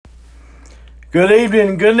Good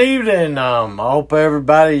evening, good evening. I hope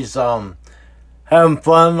everybody's having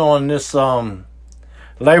fun on this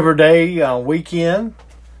Labor Day weekend.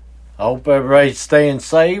 I hope everybody's staying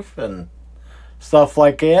safe and stuff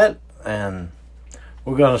like that. And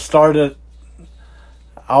we're gonna start it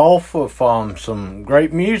off with some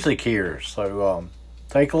great music here. So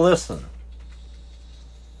take a listen.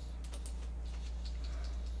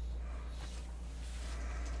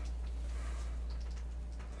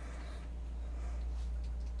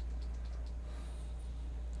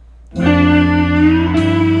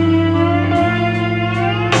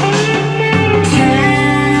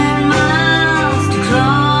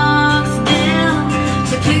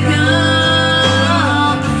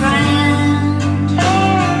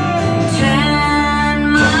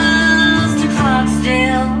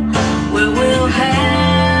 Well,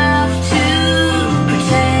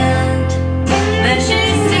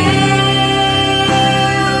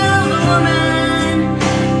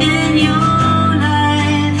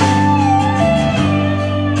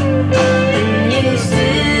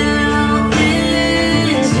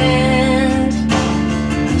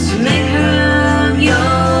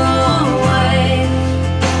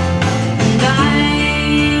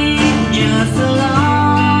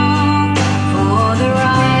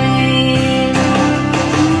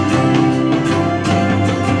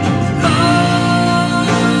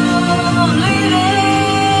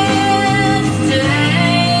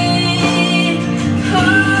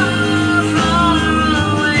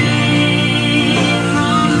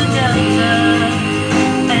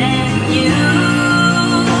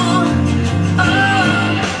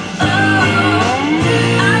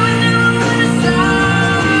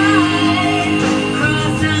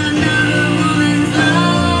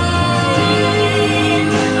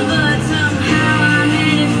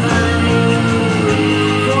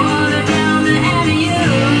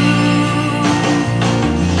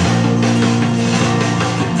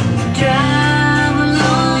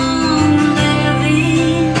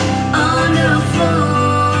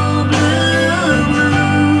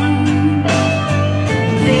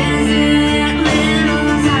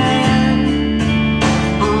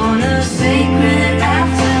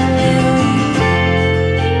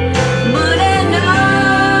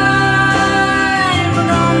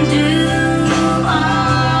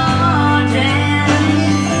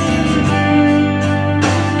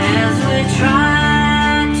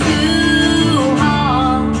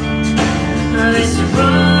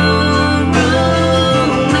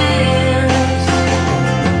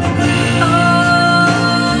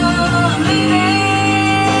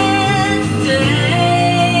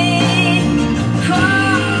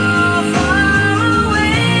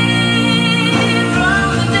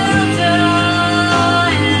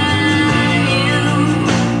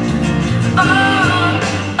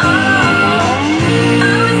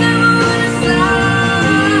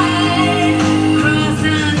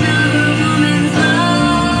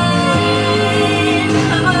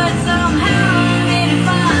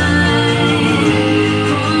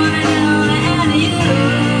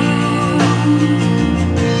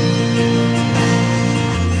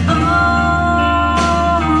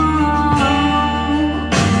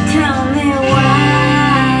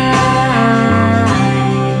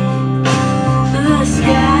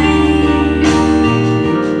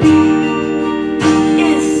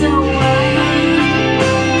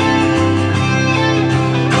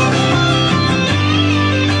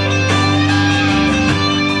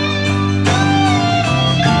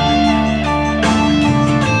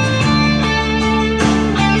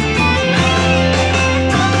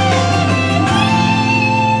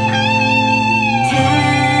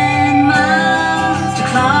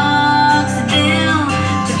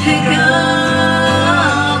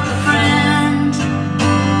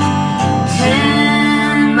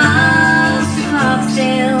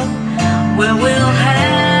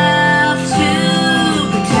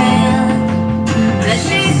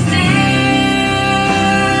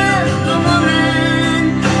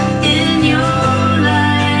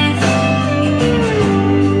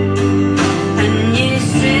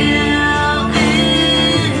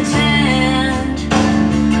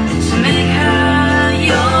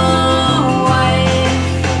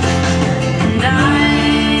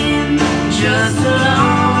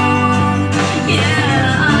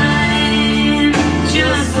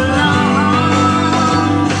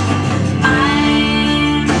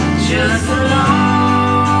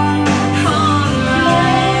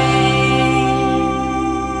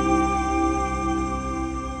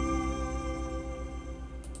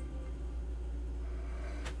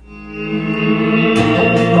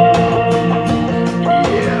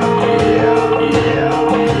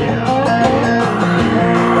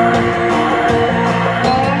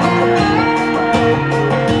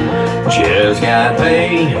 moonlight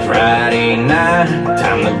paint, Friday night,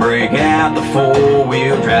 time to break out the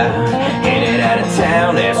four-wheel drive. Headed out of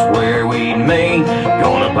town, that's where we'd meet.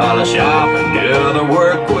 Gonna polish off another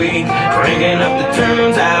work week. Cranking up the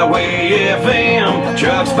tunes, Highway FM.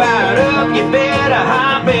 Truck's fired up, you better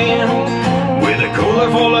hop in. With a cooler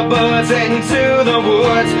full of buds heading to the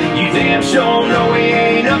woods. You damn sure know we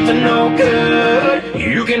ain't up to no good.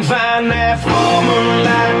 You can find that full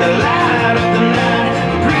moonlight, the light of the night.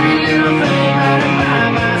 Pretty little thing riding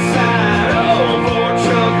by my side. Oh, Ford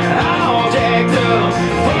truck, all jacked up.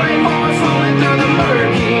 44's rolling through the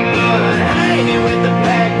murky mud. Hanging with the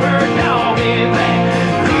blackbird dog in back.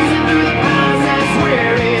 Cruising through the pines, that's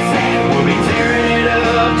where it's at. We'll be tearing it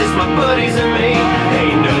up, just my buddies and me.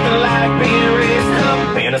 Ain't nothing like being raised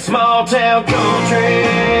up in a small town country.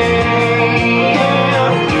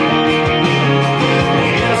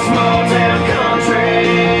 In a small town country.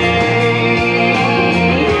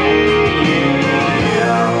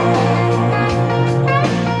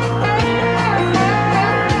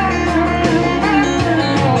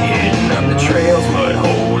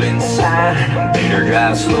 Better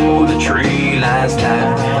drive slow, the tree line's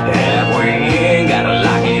tight. Halfway in, gotta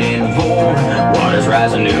lock it in form. Water's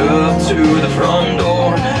rising up to the front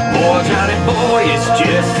door. Boy, Johnny boy, it's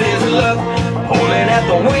just his luck. Pulling at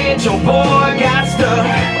the winch, oh boy, got stuck.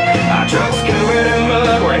 Our truck's covered in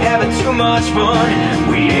mud, we're having too much fun.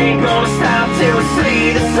 We ain't gonna stop till we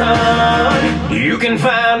see the sun. You can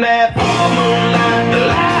find that full moonlight, the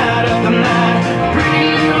light of the night.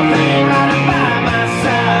 Pretty little thing riding by my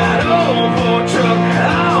side. Oh, Ford truck,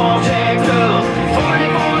 all jacked up.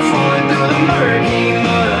 44's rolling through the murky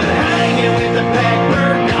mud. Hanging with the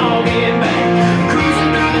blackbird dog in back.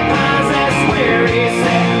 Cruising through the pines, that's where it's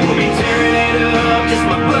at. We'll be tearing it up, just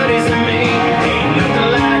my buddies and me. Ain't nothing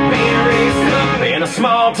like being raised up in a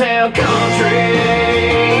small town country.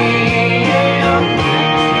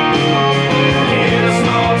 In a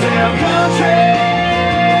small town country.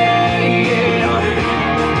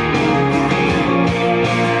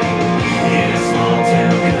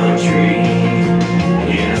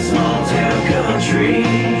 In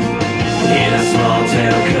a small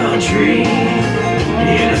town country,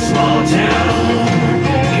 in a small town.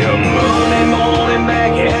 Come Monday morning,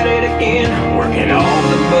 back at it again, working on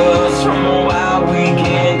the bus from a wild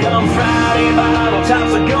weekend. Come Friday, bottle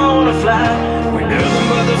tops are gonna fly. We're nothing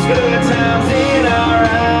but those good times in our eyes.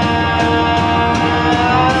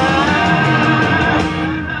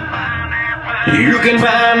 You can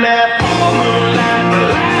find that full moonlight, the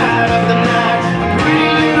light of the night. Pretty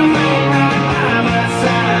little thing right by my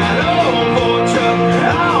side. Oh, Ford truck,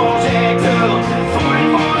 all jacked up.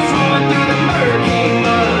 44's rolling through the murky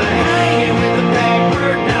mud. Hanging with the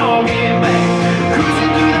blackbird dog in back.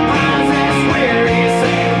 Cruising through the pines, that's where it's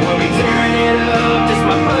at. We'll be tearing it up, just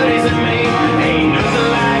my buddies and me. Ain't nothing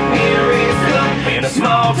like being raised up in a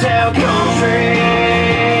small town country.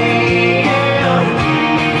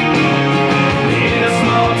 In a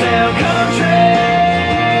small town country.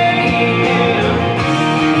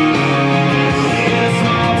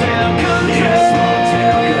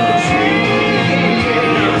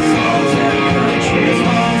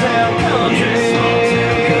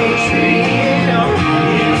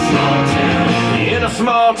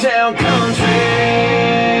 Small town country.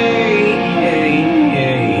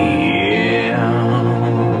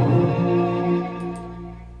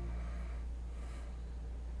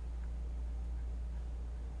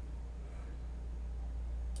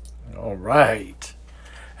 All right.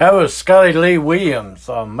 That was Scotty Lee Williams.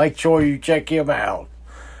 Make sure you check him out.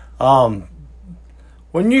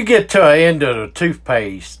 When you get to the end of the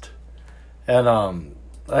toothpaste and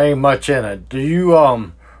there ain't much in it, do you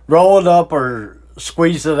roll it up or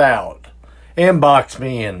squeeze it out? Inbox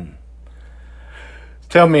me and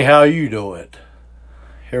tell me how you do it.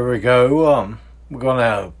 Here we go. We're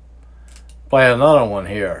gonna play another one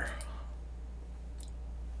here.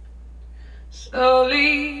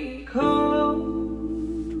 Slowly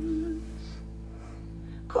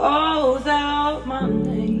calls out my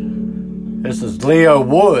name. This is Leo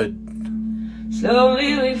Wood.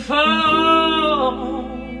 Slowly we fall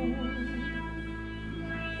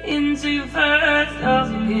into first love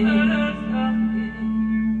again.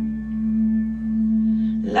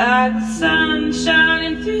 Like the sun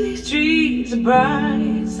shining through these trees, a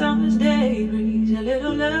bright summer's day breeze, a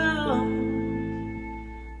little love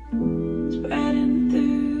spreading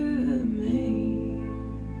through me.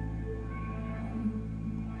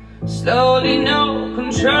 Slowly, no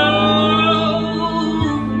control,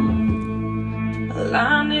 a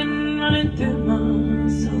lightning running through my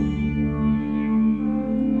soul.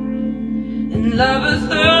 And lovers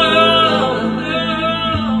throws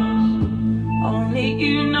all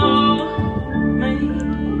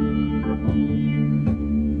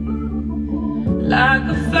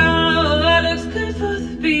a flower looks good for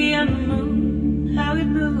the bee and the moon, how it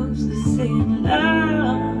moves the sea and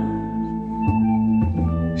love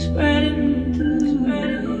spreading through me.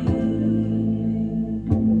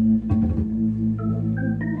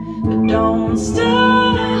 But don't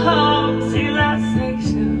stop till I say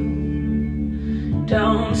so.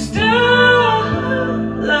 Don't stop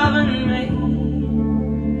loving me.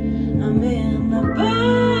 I'm in the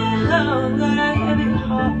boat, got a heavy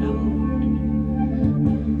heart load,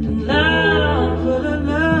 and love full of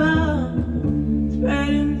love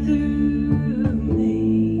spreading through me.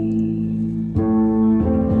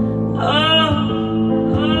 Oh,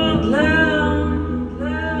 love,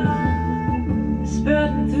 love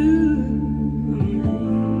spreading through me.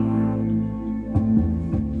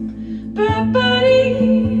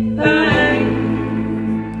 Ba-ba-dee, ba-dee.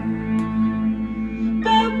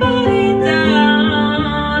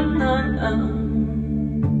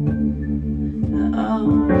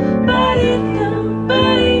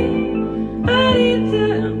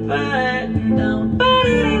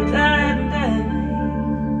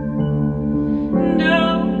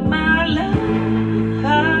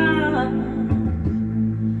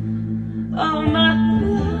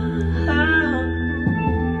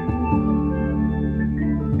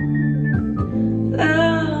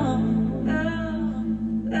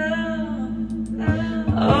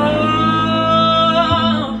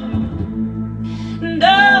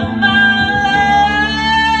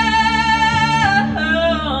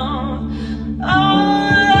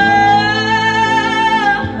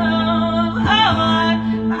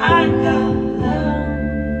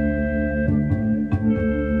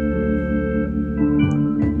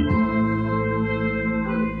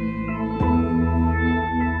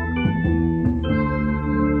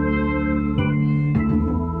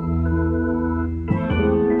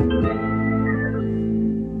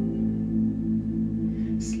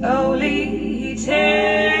 Slowly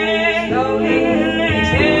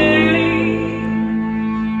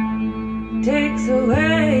takes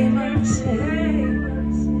away my sin.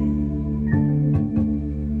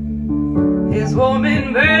 His warm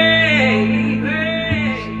embrace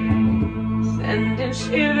sending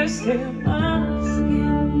shivers through my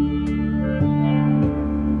skin.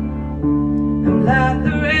 I'm like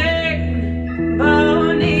the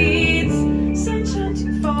rainbow needs sunshine to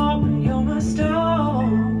fall when you're my star.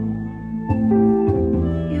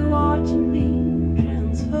 You're watching me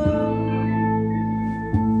transform.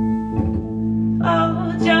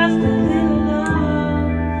 Oh, just a little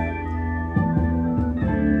love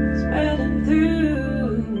spreading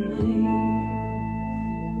through me.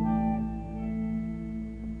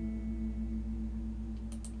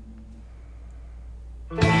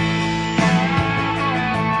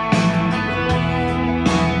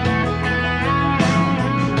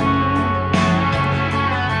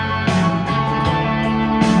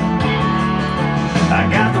 I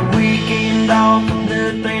got the weekend off with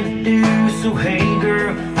nothing to do, so hey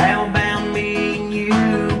girl, how about me and you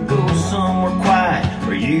go somewhere quiet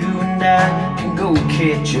where you and I can go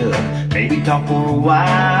catch up, maybe talk for a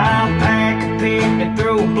while, pack a picnic,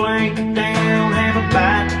 throw a blanket down, have a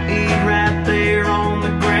bite to eat right there on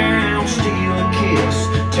the ground, steal a kiss,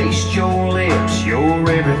 taste your lips, you're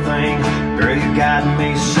everything, girl, you got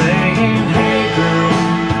me saying, hey girl,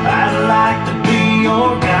 I'd like to be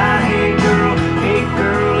your guy, hey girl,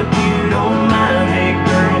 if you don't mind, hey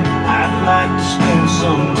girl, I'd like to spend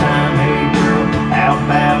some time, hey girl, how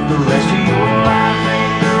about the rest of your life, hey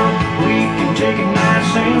girl, we can take it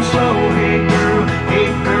nice and slow, hey girl,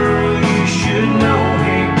 you should know,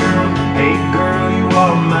 hey girl, you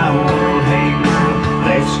are my world, hey girl,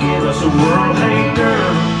 let's give us a whirl, hey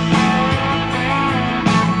girl.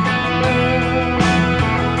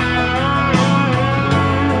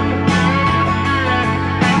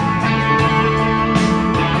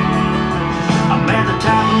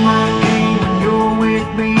 Top of my game when you're with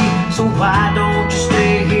me, so why don't you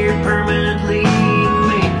stay here permanently and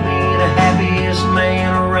make me the happiest man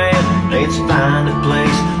around? Let's find a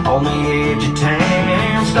place on the edge of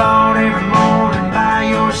town, start every morning by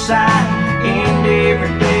your side, end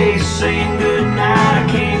every day saying goodnight. I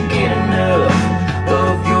can't get enough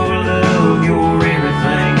of your love, you're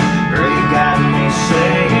everything, girl, you got me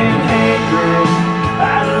saying, hey girl,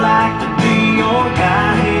 I'd like to be your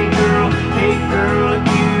guy, hey girl, if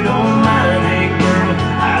you don't mind, hey girl,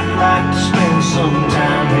 I'd like to spend some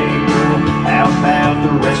time, hey girl, how about the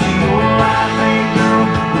rest of your life, hey girl,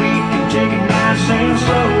 we can take it nice and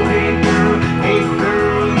slow, hey girl,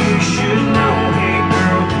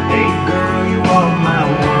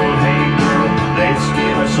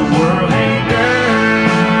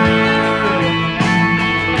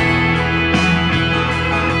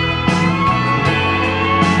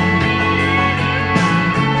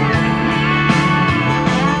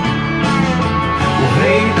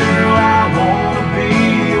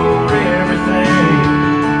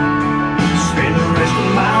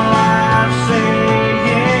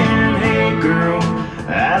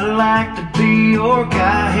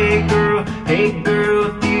 Hey girl,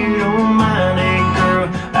 if you don't mind, hey girl,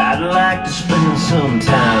 I'd like to spend some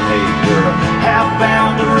time, hey girl. How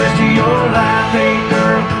about the rest of your life, hey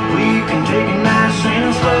girl? We can take it nice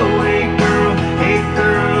and slow, hey girl. Hey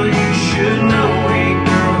girl, you should know, hey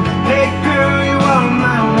girl. Hey girl, you are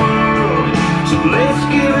my world, so let's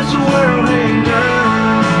give us a whirl, hey girl.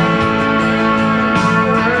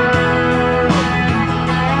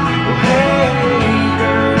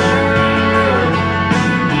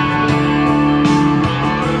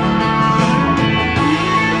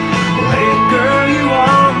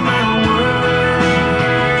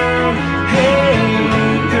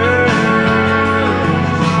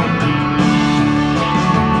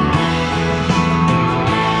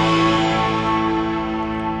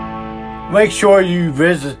 Make sure you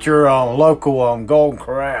visit your local Golden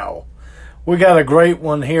Corral. We got a great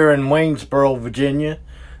one here in Waynesboro, Virginia,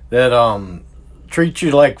 that treats you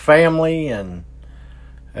like family and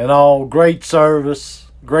all. Great service,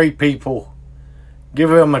 great people. Give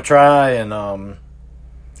them a try, and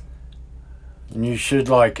you should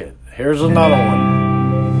like it. Here's another one.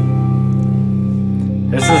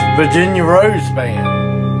 This is Virginia Rose Band,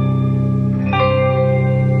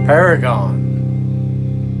 Paragon.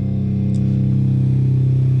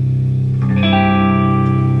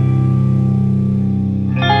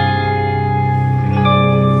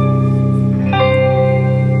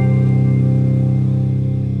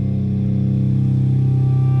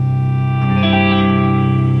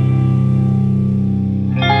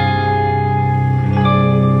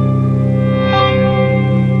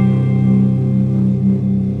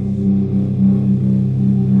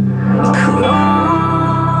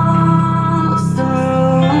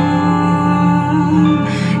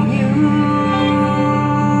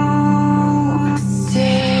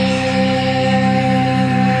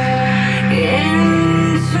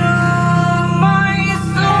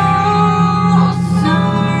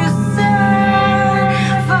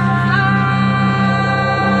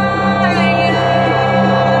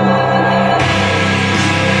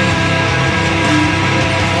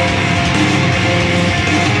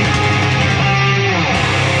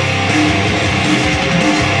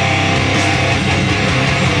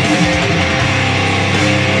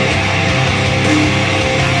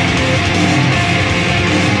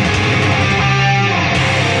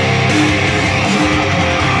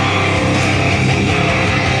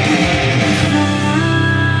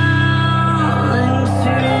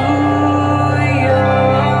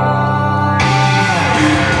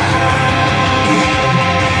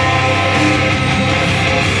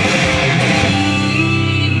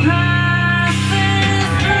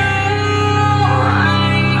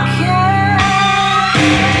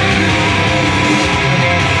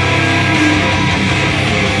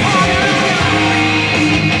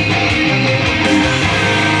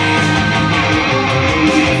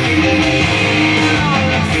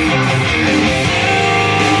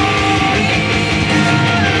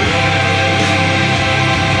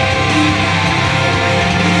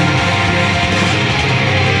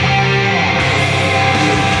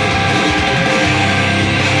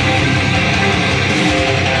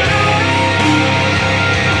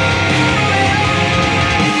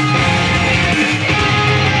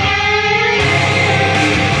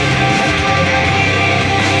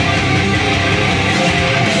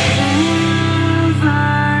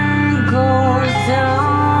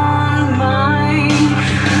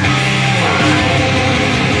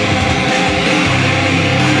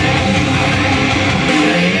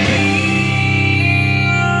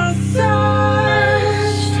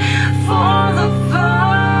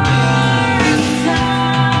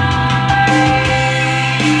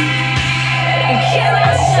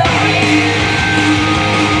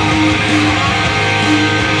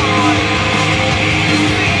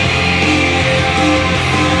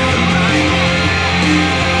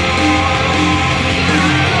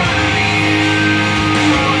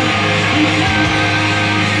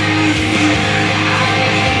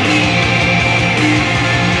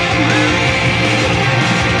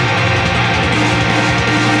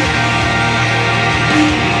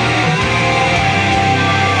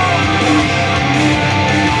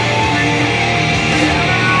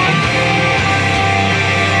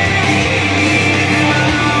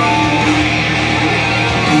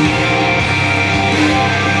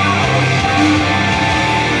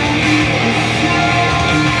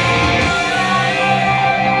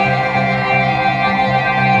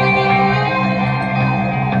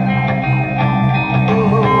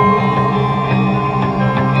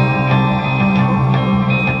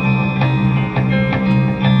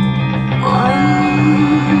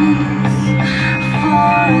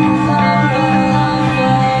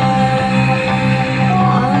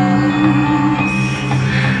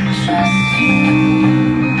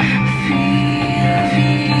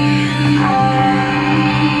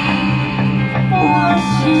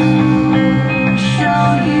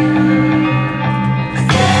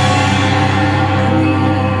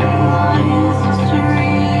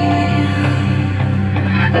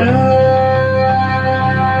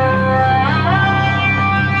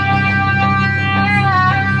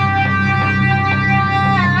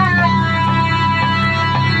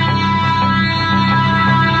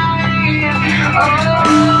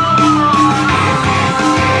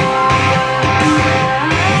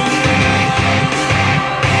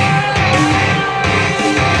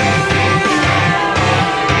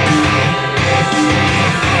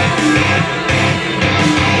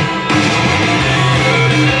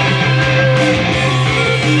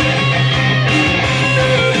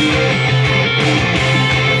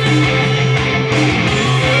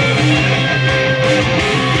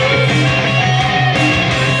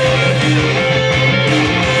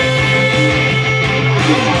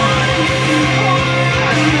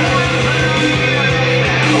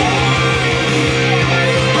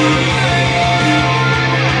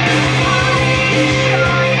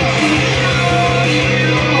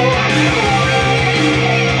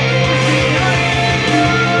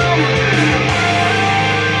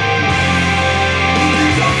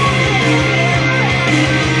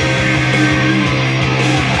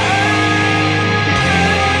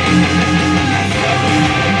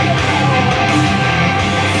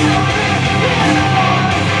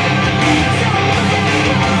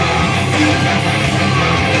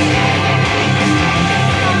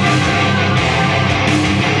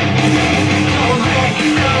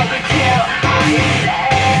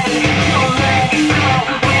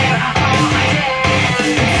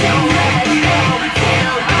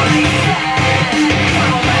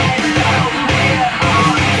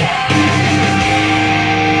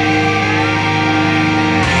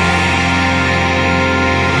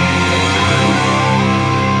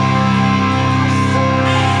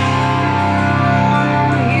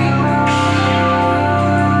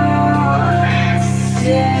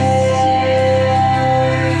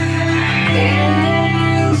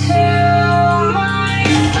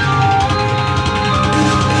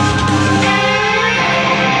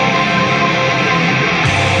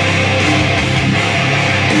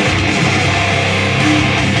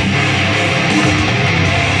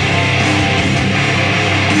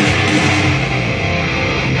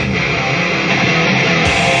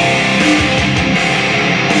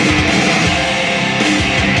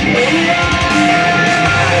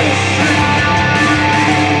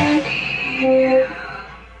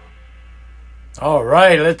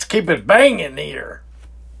 Hey, let's keep it banging here.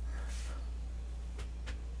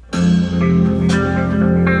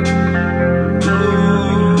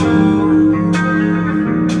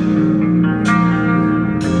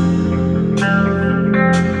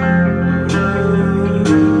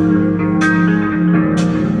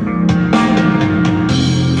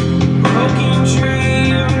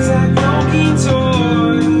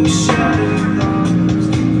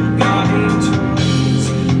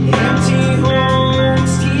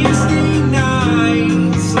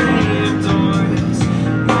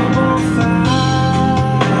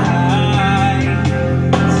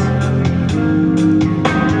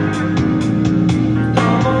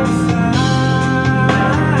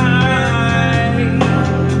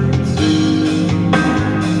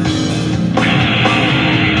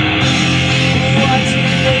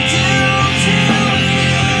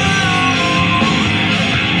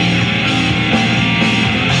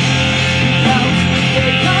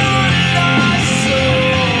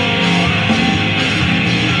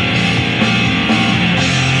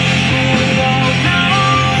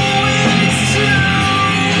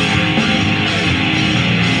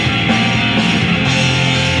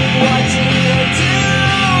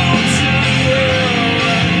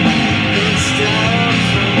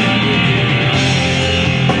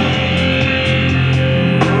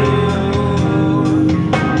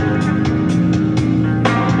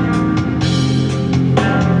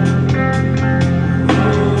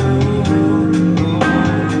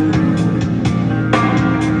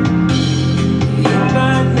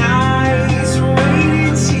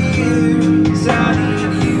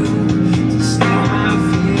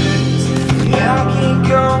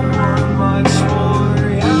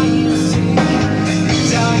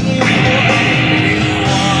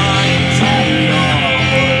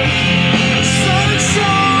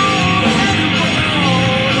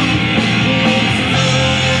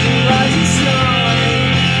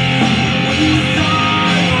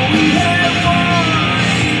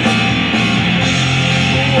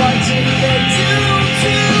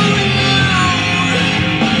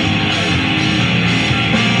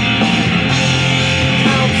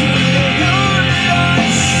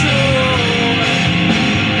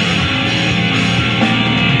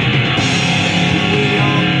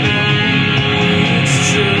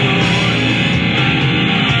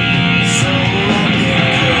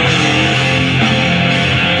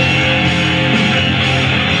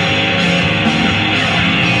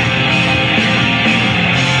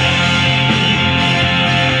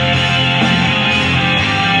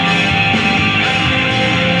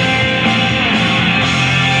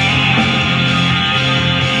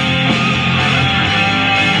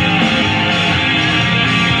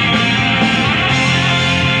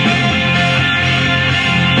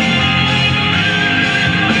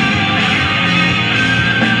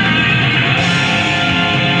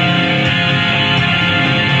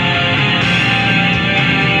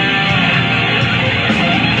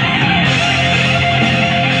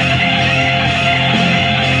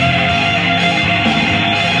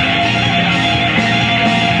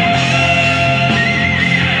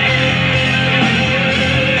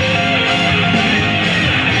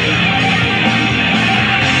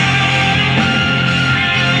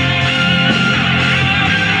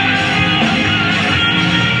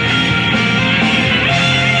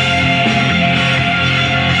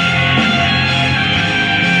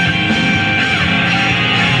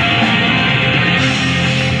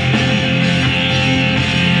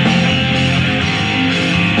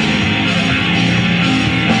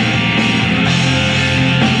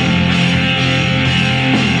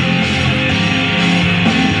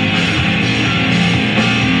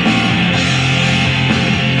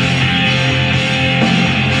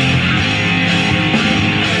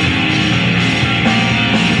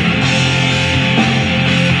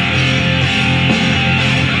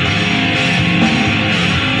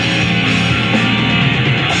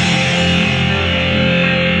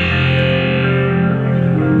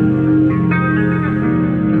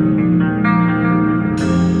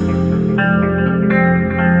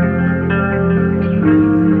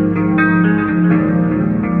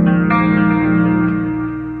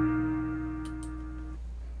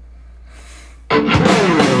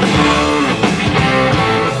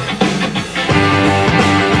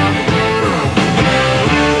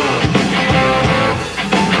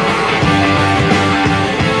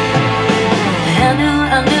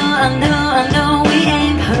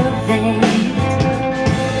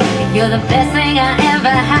 You're the best thing I ever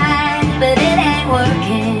had, but it ain't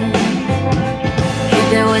working. If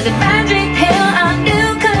there was a magic pill I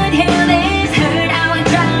knew could heal this hurt, I would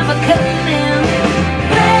try for coming.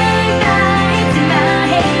 Break nights in my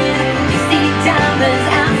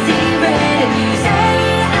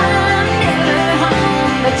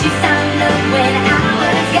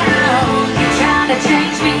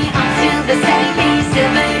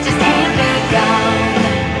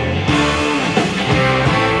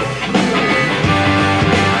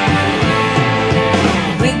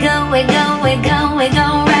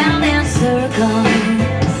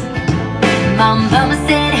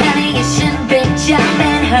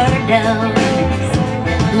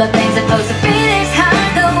feels. Love ain't supposed to be this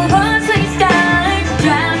hard, though once we start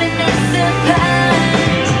drowning in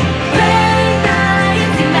surprise. Red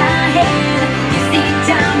lights in my head, you see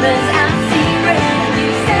diamonds, I see red. You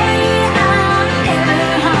say I'm never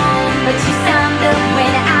home, but you signed up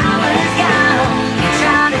when I was gone. You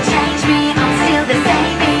try to change me, I'm still the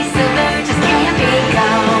same me. Silver just can't be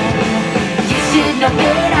gone. You should know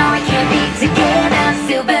better, we can't be together.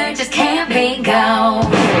 Silver just can't be gone.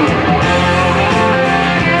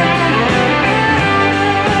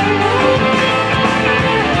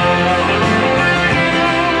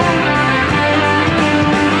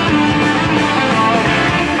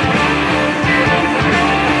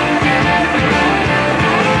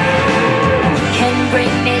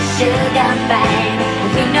 Sugar fine,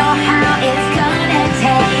 we know how it's gonna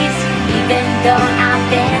taste. Even though I've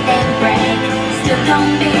been and break, still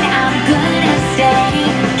don't mean I'm gonna stay.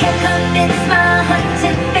 Can't convince my heart to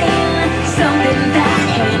feel something that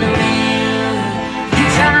ain't real. You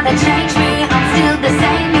try to change me, I'm still the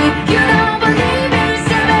same me. You don't believe me,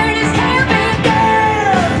 silver just can't be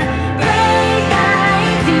gold. Red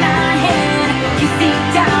lights in my head, you see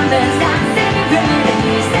diamonds, I see red. And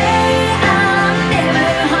you say I'm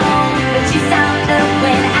never home, but you sound up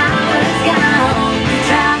when I was gone. You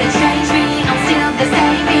try to change me, I'm still the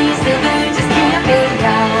same me. Silver just can't be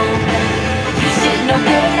gold. You should know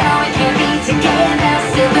better, we can't be together.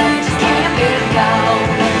 Silver just can't be gold.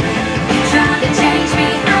 You try to change me,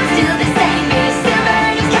 I'm still the same me. Silver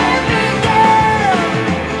just can't be gold.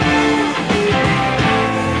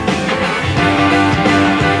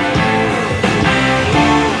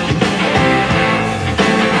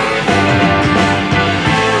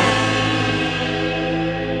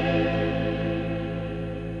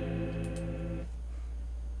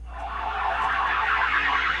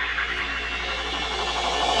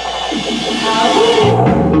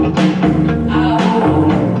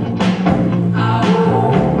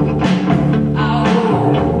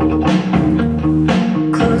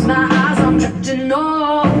 Close my eyes, I'm drifting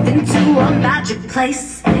off into a magic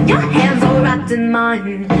place. Your hands are wrapped in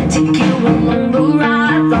mine, take you along the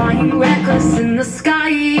ride, flying reckless in the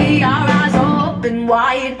sky. Our eyes are open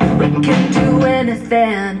wide, we can do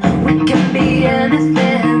anything, we can be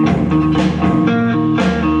anything.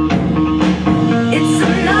 It's a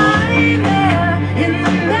nightmare in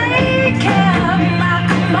the making, like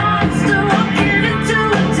a monster walking into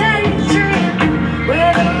a daydream,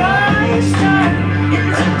 where the lights turn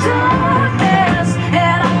into darkness.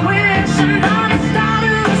 And I wish another star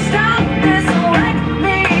to stop this and wake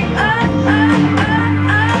me up, up, up,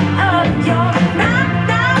 up, up. You're a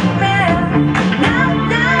nightmare,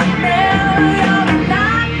 nightmare. You're a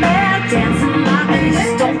nightmare, dancing like we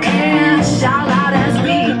just don't care. Shout out as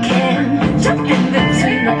we can, jump in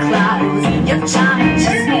between the clouds. You're trying to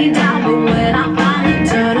chase me down, but when I finally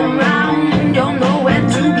turn around, you're nowhere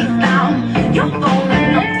to be found. You're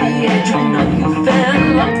falling off the edge, you know you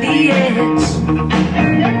fell off the edge.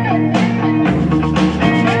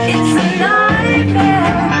 It's a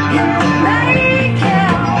nightmare in the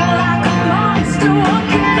making, like a monster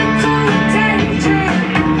walking into a daydream,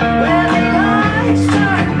 where the lights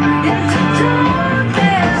turn into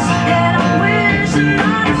darkness. And I wish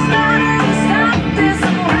another star would stop this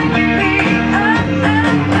and wake me up,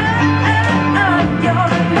 up, up, up, up. You're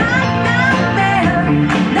a nightmare,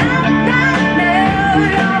 nightmare.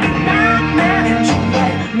 You're a nightmare. And you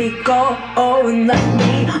let me go, and let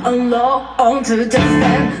me alone to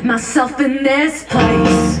defend myself in this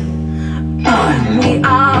place. We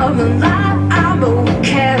are alive, but we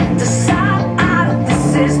can't decide. This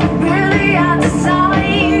is really our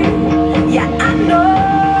design. Yeah, I know.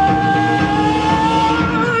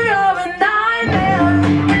 You're a nightmare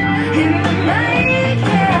in the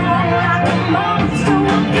making, like a monster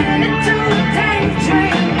walking into a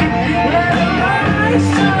daydream, where the lights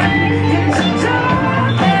turn into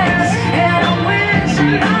darkness. And I wish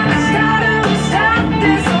another star to stop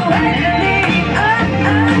this and wake me up,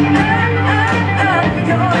 up, up, up, up.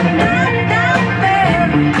 You're a nightmare,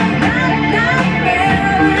 nightmare.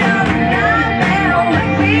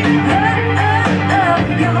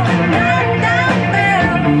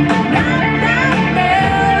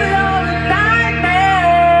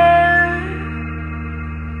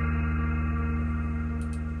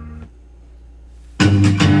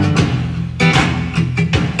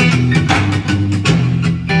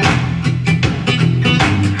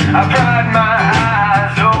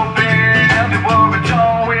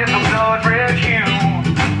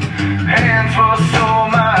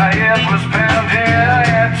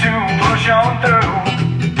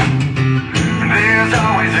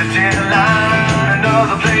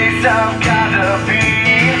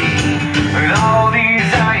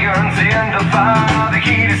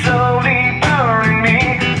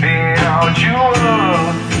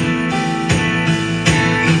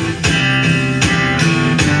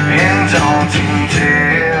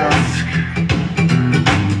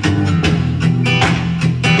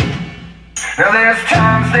 Now there's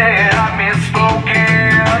times that I've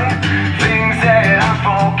misspoken, things that I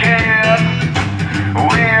forget.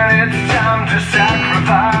 When it's time to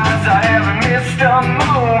sacrifice, I haven't missed a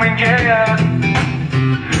moment yet.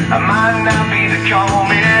 I might not be the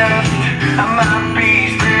calmest, I might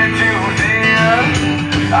be spread too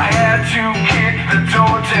thin. I had to kick the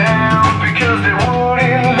door down because they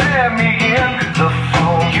wouldn't let me in. The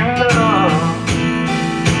phone you love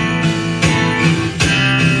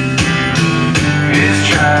is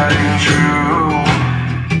tried and true.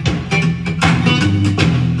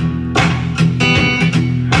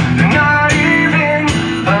 Not even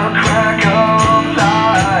a crack of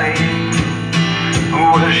light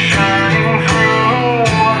was shining through.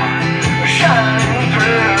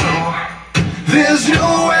 There's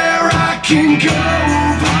nowhere I can go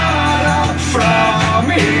but up from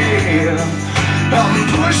here. I'm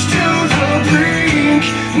pushed to the brink,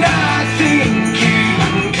 not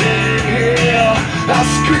thinking clear. I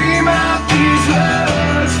scream out these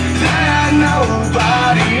words that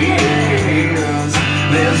nobody hears.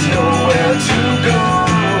 There's nowhere to go.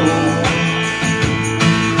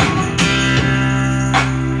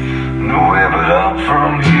 Nowhere but up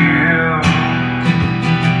from here.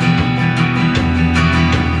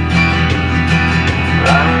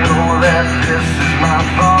 I know that this is my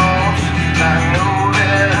fault. I know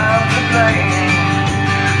that I'm to blame.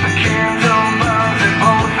 The kingdom burns at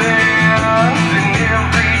both ends, and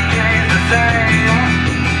every day's the same.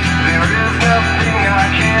 There is nothing I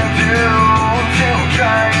can do to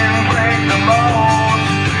try and break the mold,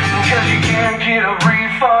 because you can't get a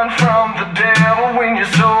refund from the devil when your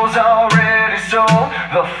soul's already sold.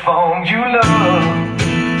 The phone you love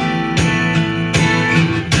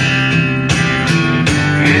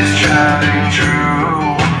is tried and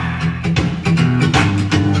true.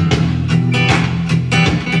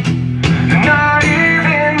 Not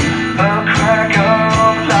even a crack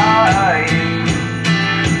of light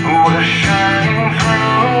was shining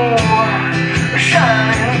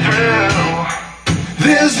through.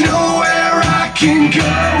 There's nowhere I can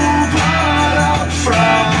go but up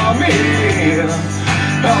from here.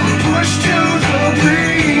 I'm pushed to the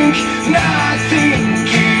brink, not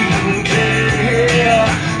thinking clear.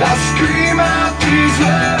 I scream out these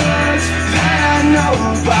words that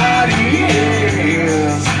nobody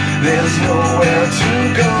hears. There's nowhere to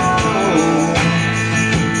go.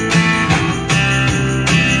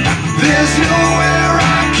 There's nowhere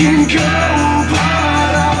I can go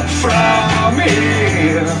but up from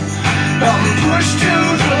here. I'm pushed to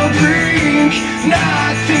the brink,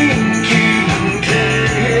 not thinking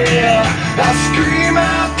clear. I scream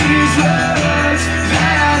out these words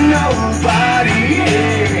that nobody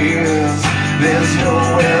hears. There's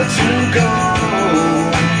nowhere to go.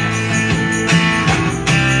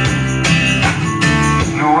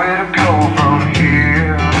 Nowhere to go from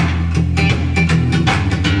here.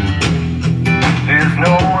 There's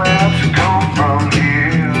nowhere to go from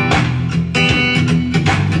here.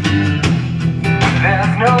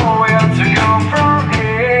 There's nowhere to go from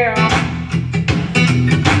here.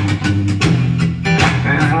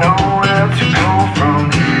 There's nowhere to go from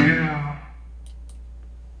here.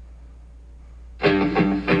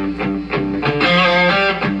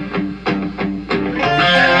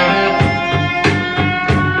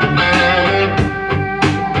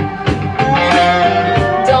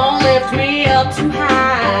 Don't lift me up too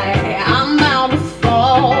high, I'm bound to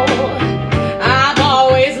fall. I've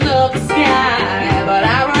always loved the sky, but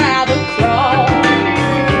I'd rather crawl.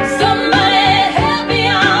 Somebody help me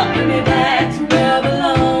out, bring me back to where I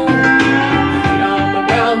belong. Feet on the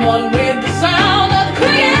ground, one with the sound of the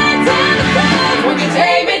crickets and the birds. Won't you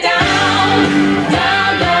take me down,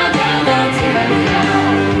 down, down, down, down, take me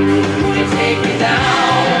down. Won't you take me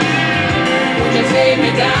down? Won't you take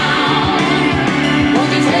me down?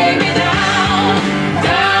 Won't you take me down,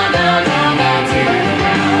 down, down, down, down, take me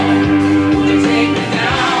down. Won't you take me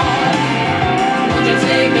down? Won't you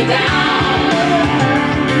take me down?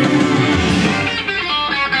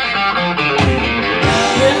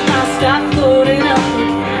 If I start floating up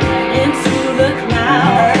into the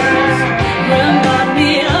clouds, remind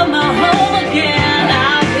me of my home again,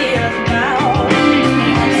 I'll be found.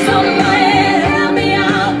 Somebody help me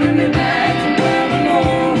out, bring me back to where I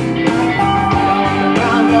belong.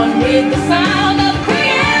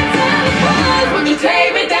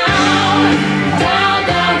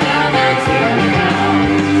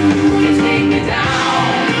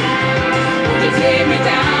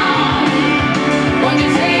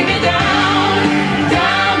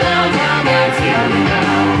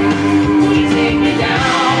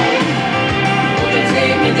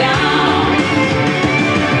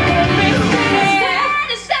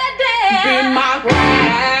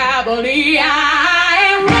 happily. I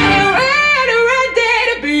am ready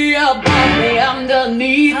to be above me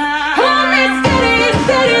underneath. Hold me steady,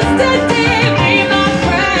 steady, steady. Be my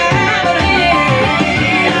gravity.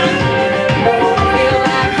 Feel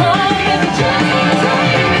like home is a journey.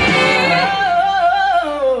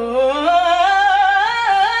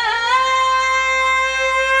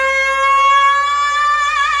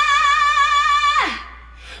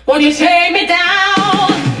 Won't you take me down,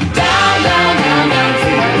 down, down, down, down to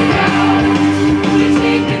the ground? Won't you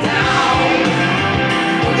take me down?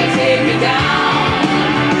 Won't you take me down?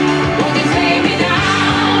 Won't you take me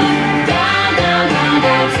down, down, down, down,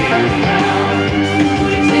 down to the ground?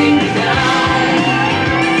 Won't you take me down?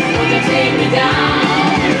 Won't you take me down?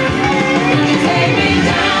 Won't you take me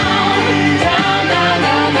down, down, down,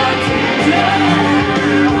 down, down to the ground?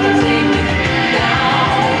 Won't you take me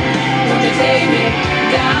down? Won't you take me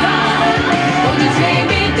down? Won't you take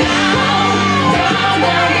me down, down,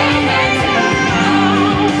 down, down, down to the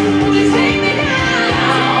ground? Won't you take me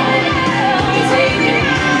down? Won't you take me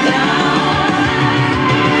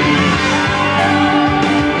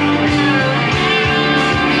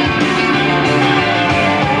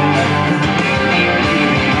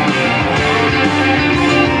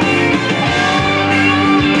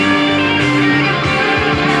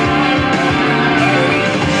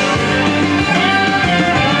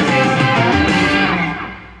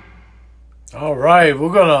All right,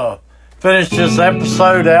 we're gonna finish this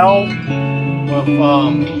episode out with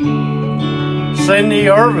Cindy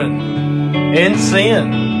Irvin in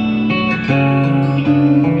Sin.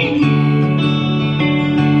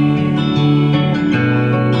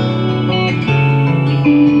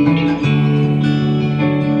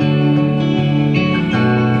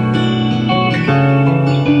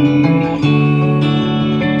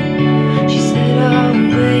 She said I'll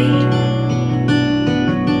wait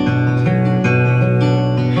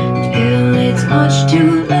till it's much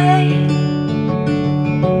too late.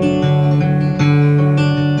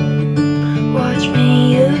 Watch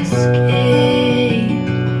me escape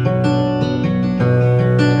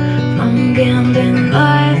from gambling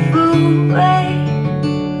life away.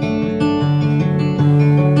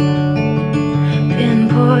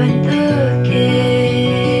 Pinpoint the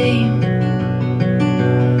game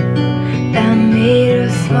that made her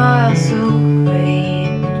smile so great.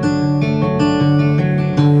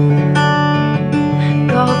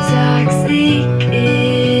 Call taxi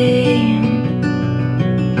came,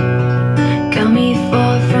 got me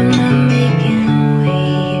far from the making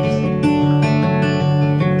waves.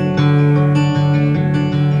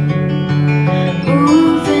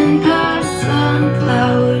 Moving past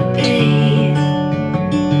sunflower days,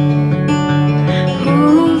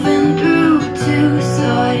 moving through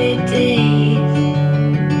two-sided days.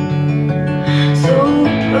 So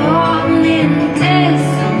prominent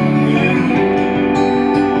something,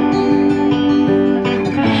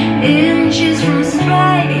 inches from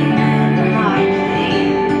striking my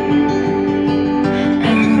feet.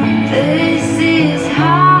 And this is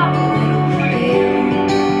how it'll feel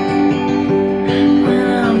when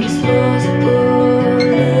I'm disposable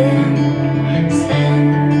innocent,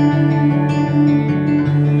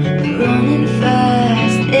 running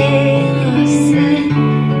fast innocent.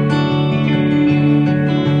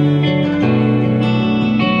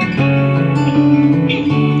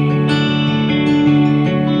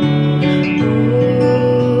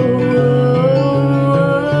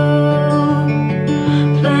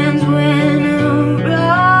 Plans went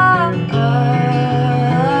awry,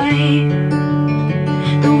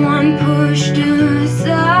 the one pushed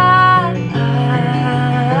aside.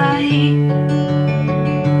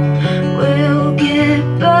 We'll get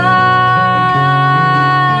by,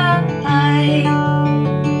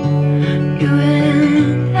 you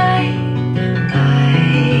and I,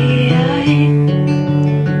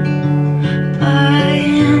 by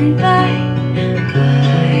and by.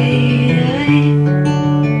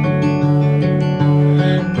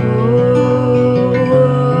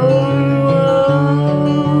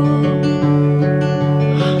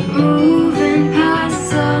 Moving past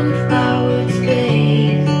sunflower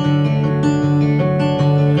space,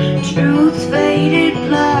 truth's faded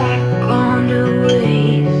black on the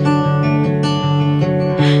waves.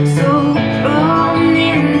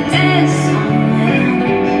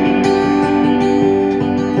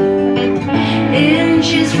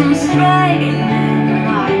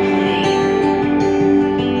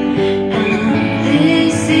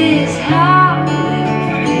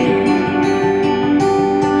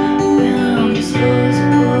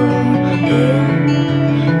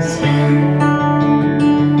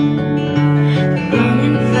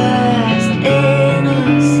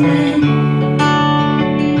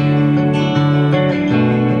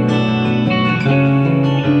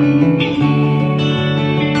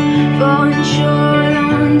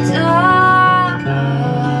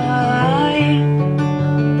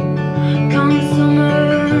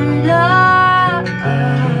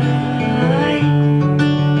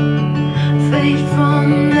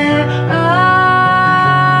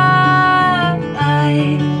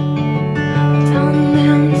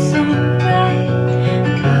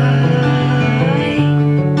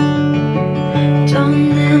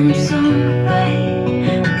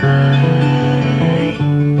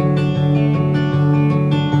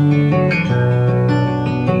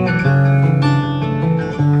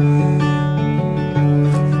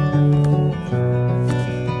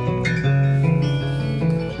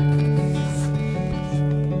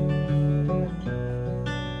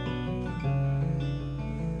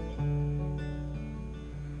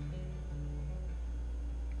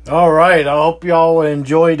 All right, I hope y'all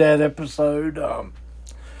enjoyed that episode.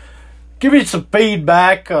 Give me some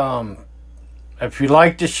feedback. If you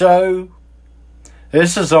like the show,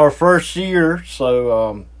 this is our first year,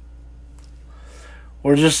 so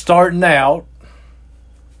we're just starting out.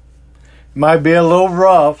 Might be a little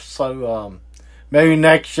rough, so maybe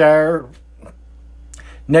next year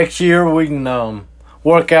we can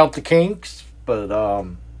work out the kinks. But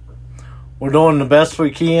we're doing the best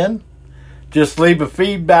we can. Just leave a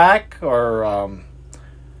feedback or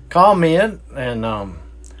comment, and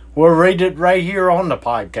we'll read it right here on the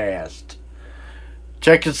podcast.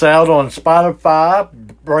 Check us out on Spotify,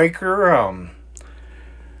 Breaker,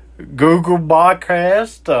 Google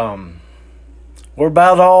Podcast. We're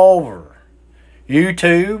about all over.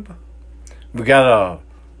 YouTube. We got a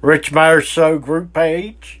Rich Myers Show group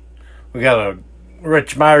page. We got a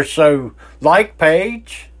Rich Myers Show like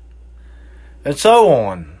page. And so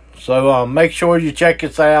on. So make sure you check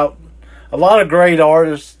us out. A lot of great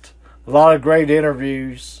artists. A lot of great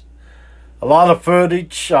interviews. A lot of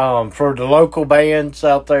footage for the local bands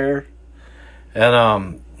out there. And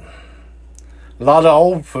a lot of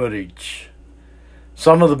old footage.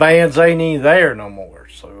 Some of the bands ain't even there no more.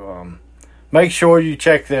 So make sure you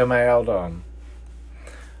check them out.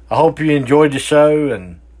 I hope you enjoyed the show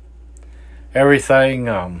and everything.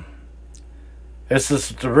 This is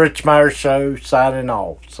the Rich Myers Show signing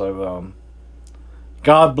off. So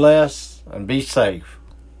God bless and be safe.